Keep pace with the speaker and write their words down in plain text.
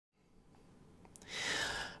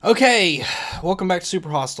Okay, welcome back to Super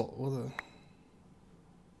Hostile.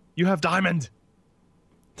 You have diamond.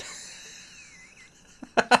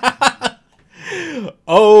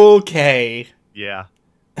 Okay. Yeah.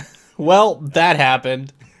 Well, that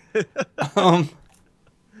happened. Um,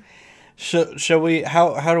 shall we?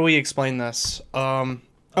 How do we explain this?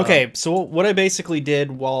 Okay. So what I basically did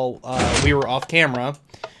while we were off camera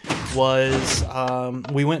was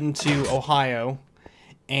we went into Ohio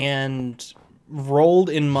and rolled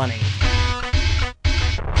in money.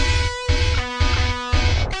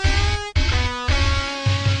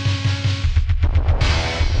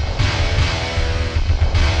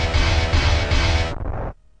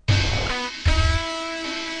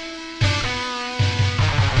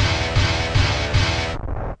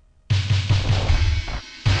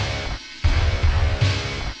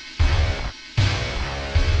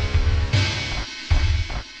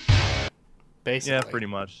 Basically. Yeah, pretty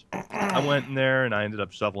much. I went in there and I ended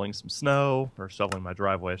up shoveling some snow, or shoveling my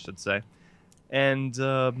driveway, I should say. And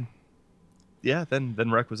yeah,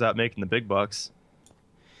 then Rec was out making the big bucks.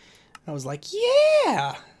 I was like,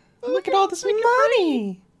 yeah, look at all this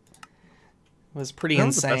money. It was pretty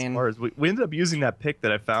insane. The best part is we ended up using that pick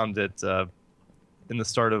that I found at in the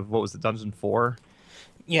start of, what was it, Dungeon 4?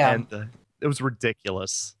 Yeah. And it was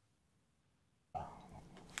ridiculous.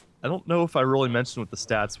 I don't know if I really mentioned what the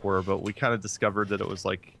stats were, but we kind of discovered that it was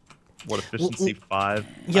like, what, efficiency 5?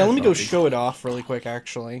 Yeah, let me go show it off really quick,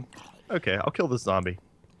 actually. Okay, I'll kill this zombie.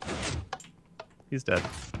 He's dead.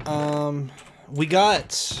 We got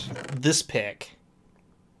this pick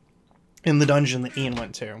in the dungeon that Ian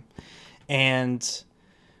went to, and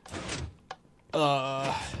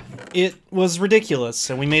it was ridiculous.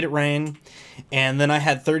 So we made it rain, and then I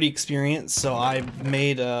had 30 experience, so I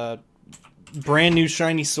made a brand new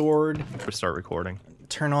shiny sword. Start recording.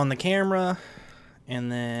 Turn on the camera,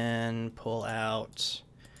 and then pull out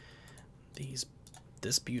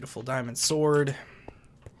this beautiful diamond sword.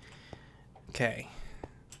 Okay.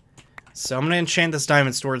 So I'm gonna enchant this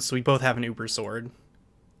diamond sword so we both have an Uber sword.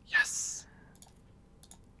 Yes.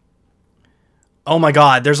 Oh my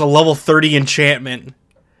god, there's a level 30 enchantment.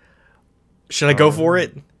 Should I go for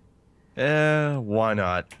it? Why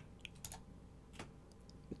not?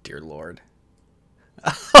 Dear Lord.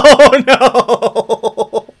 Oh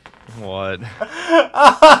no! What?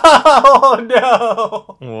 Oh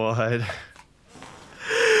no! What?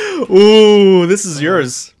 Ooh, this is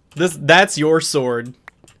yours. That's your sword.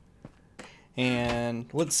 And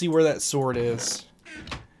let's see where that sword is.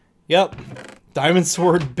 Yep. Diamond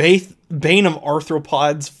sword, Bane of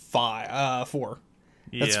Arthropods 4.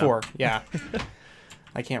 That's 4, yeah.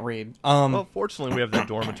 I can't read. Well, fortunately, we have the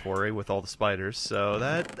dormitory with all the spiders, so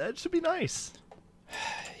that should be nice.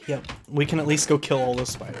 Yep. We can at least go kill all those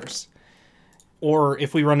spiders. Or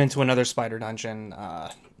if we run into another spider dungeon,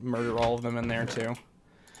 murder all of them in there too.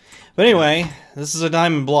 But anyway, this is a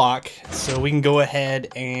diamond block, so we can go ahead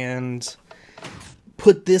and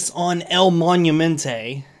put this on El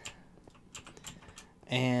Monumente.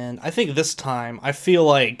 And I think this time, I feel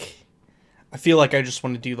like I just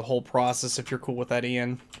want to do the whole process, if you're cool with that,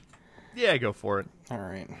 Ian. Yeah, go for it.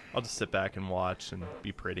 Alright. I'll just sit back and watch and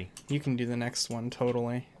be pretty. You can do the next one,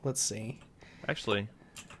 totally. Let's see. Actually,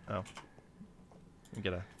 let me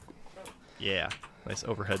get yeah, nice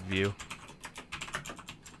overhead view.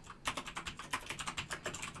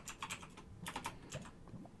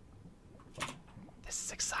 This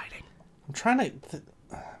is exciting. I'm trying to...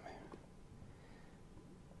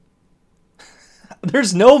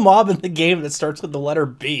 There's no mob in the game that starts with the letter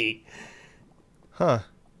B. Huh.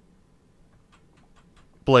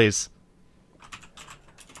 Blaze.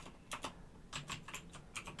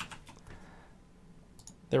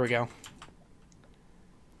 There we go.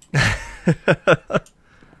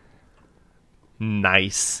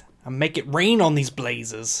 Nice. I make it rain on these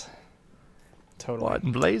blazes. Totally. What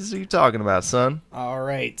in blazes are you talking about, son?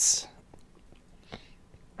 Alright.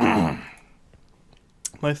 My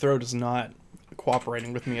throat is not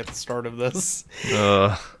cooperating with me at the start of this.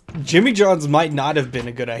 Jimmy John's might not have been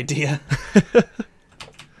a good idea.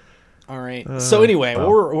 Alright. So anyway, well.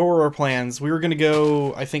 what were our plans? We were going to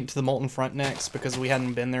go, I think, to the Molten Front next because we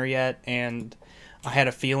hadn't been there yet, and I had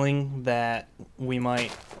a feeling that we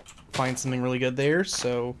might find something really good there,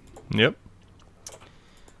 so... Yep.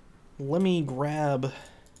 Let me grab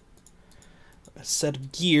a set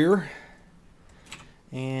of gear.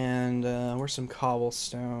 And where's some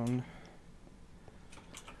cobblestone?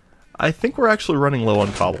 I think we're actually running low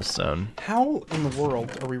on cobblestone. How in the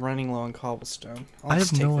world are we running low on cobblestone? I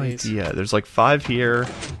have no idea. There's like 5 here,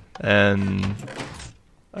 and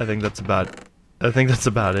I think that's about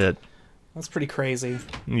it. That's pretty crazy.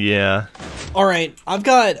 Yeah. Alright, I've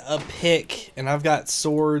got a pick, and I've got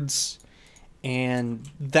swords, and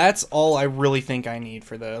that's all I really think I need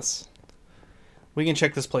for this. We can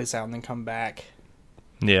check this place out and then come back.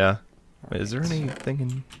 Yeah. Wait, is there anything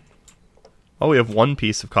in... Oh, we have one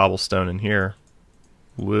piece of cobblestone in here.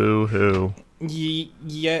 Woo-hoo.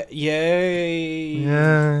 Yay.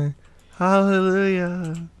 Yeah.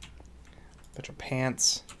 Hallelujah. Bunch of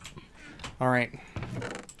pants. Alright.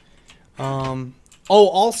 Oh,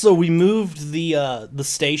 also, we moved the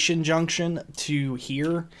station junction to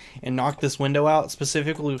here and knocked this window out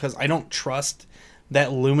specifically because I don't trust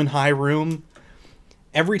that Lumen High room.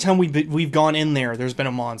 Every time we've gone in there, there's been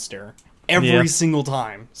a monster. Every single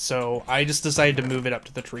time. So I just decided to move it up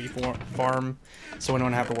to the tree farm so we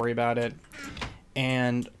don't have to worry about it.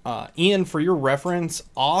 And Ian, for your reference,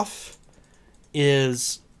 off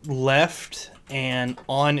is left and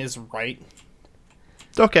on is right.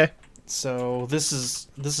 Okay. So this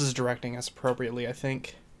is directing us appropriately, I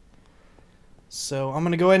think. So I'm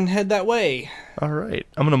gonna go ahead and head that way. All right.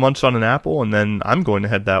 I'm gonna munch on an apple, and then I'm going to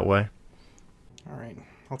head that way. All right.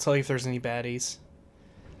 I'll tell you if there's any baddies.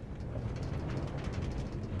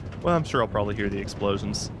 Well, I'm sure I'll probably hear the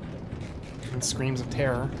explosions. And screams of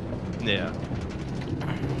terror. Yeah.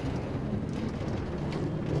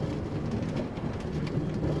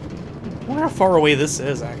 I wonder how far away this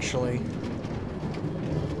is, actually.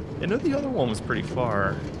 I know the other one was pretty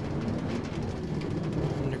far.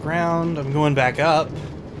 Underground. I'm going back up.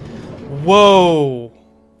 Whoa!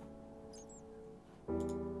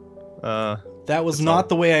 That was not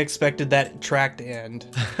the way I expected that track to end.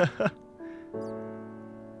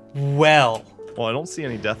 Well, I don't see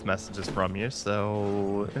any death messages from you,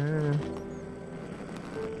 so...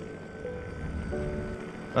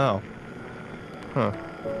 Oh. Huh.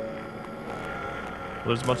 Well,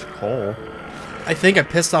 there's a bunch of coal. I think I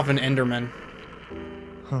pissed off an Enderman.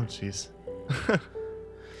 Oh, jeez.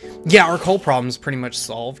 Yeah, our coal problem's pretty much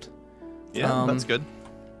solved. Yeah, that's good.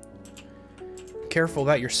 Careful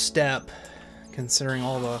about your step, considering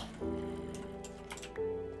all the...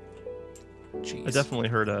 Jeez. I definitely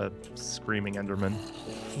heard a screaming Enderman.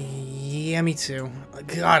 Yeah, me too.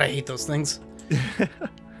 God, I hate those things.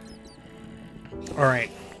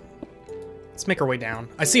 Alright. Let's make our way down.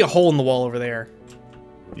 I see a hole in the wall over there.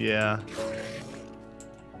 Yeah.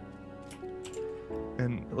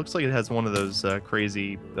 And it looks like it has one of those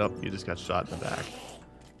crazy... Oh, you just got shot in the back.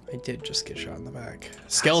 I did just get shot in the back.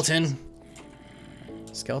 Skeleton!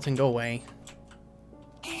 Skeleton, go away.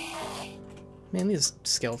 Man, these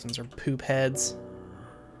skeletons are poop heads.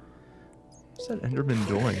 What's that Enderman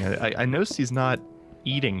doing? I noticed he's not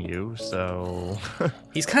eating you, so...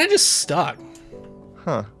 He's kind of just stuck.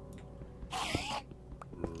 Huh.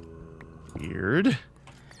 Weird.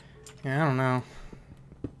 Yeah, I don't know.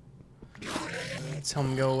 Let's tell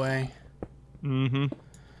him to go away. Mm-hmm.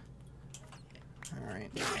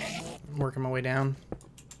 Alright. I'm working my way down.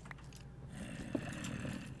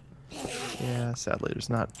 Yeah, sadly, there's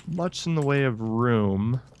not much in the way of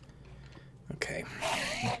room. Okay.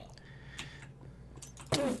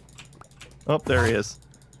 Oh, there he is.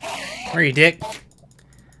 Where are you, dick?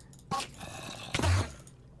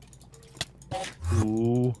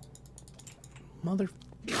 Ooh. Mother...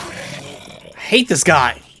 I hate this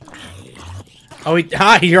guy! Oh,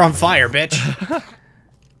 hi, you're on fire, bitch.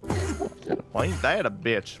 Why ain't that a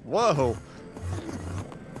bitch? Whoa.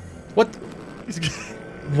 What? He's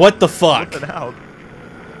What the fuck? flipping out.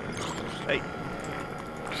 Hey.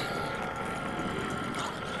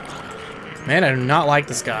 Man, I do not like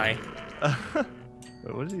this guy.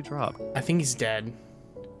 Wait, what did he drop? I think he's dead.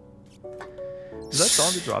 Did that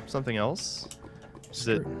zombie drop something else? Is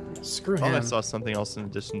it? Screw I thought I him. saw something else in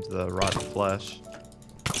addition to the rotten flesh.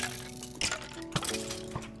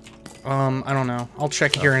 I don't know. I'll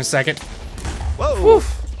check here in a second. Whoa! Woof.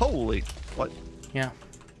 Holy! What? Yeah.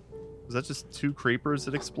 Was that just 2 creepers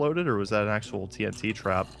that exploded, or was that an actual TNT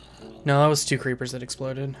trap? No, that was 2 creepers that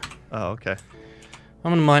exploded. Oh, okay.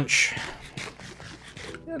 I'm gonna munch.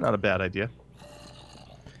 Yeah, not a bad idea.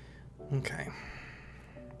 Okay.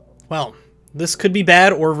 Well, this could be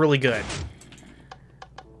bad or really good.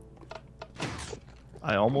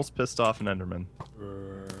 I almost pissed off an Enderman.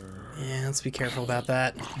 Yeah, let's be careful about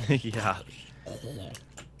that. Yeah.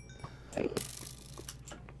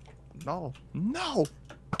 No. No!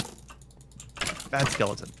 Bad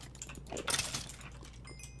skeleton.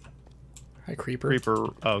 Hi, creeper. Creeper.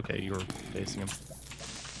 Oh, okay, you were facing him.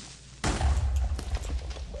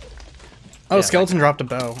 Oh, Yeah, skeleton dropped a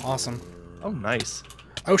bow. Awesome. Oh, nice.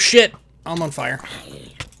 Oh, shit! I'm on fire.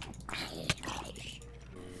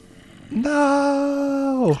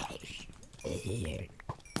 No!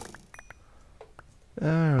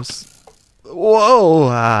 There's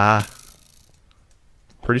Whoa!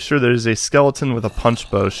 Pretty sure there's a skeleton with a punch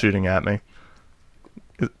bow shooting at me.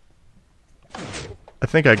 I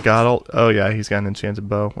think I got all... Oh yeah, he's got an enchanted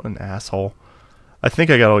bow. What an asshole. I think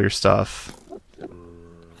I got all your stuff.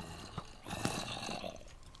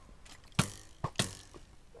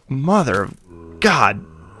 Mother of God.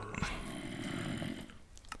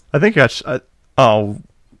 I think I got... Oh,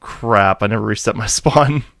 crap. I never reset my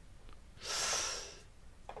spawn.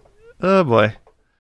 Oh boy.